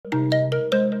It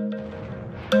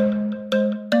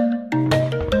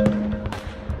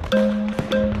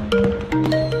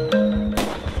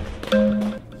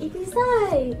is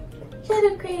I,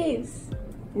 Shadow Craze.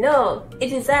 No,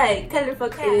 it is I,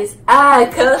 Kolorful Kas. It is I,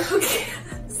 Kolorful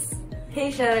Kas.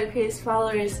 Hey Shadow Craze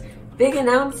followers, big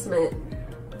announcement.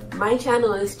 My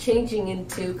channel is changing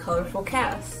into Kolorful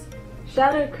Kas.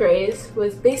 Shadow Craze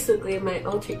was basically my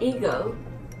alter ego,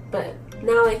 but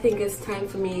now I think it's time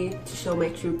for me to show my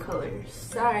true colors.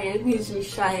 Sorry, I'm usually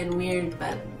shy and weird,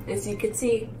 but as you can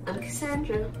see, I'm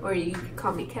Cassandra, or you could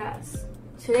call me Cass.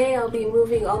 Today I'll be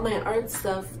moving all my art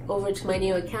stuff over to my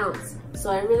new accounts,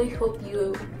 so I really hope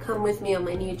you come with me on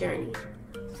my new journey.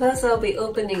 Plus I'll be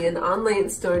opening an online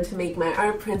store to make my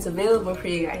art prints available for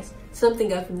you guys,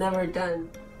 something I've never done.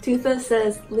 Tootha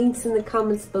says links in the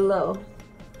comments below.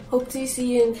 Hope to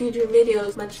see you in future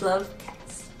videos. Much love.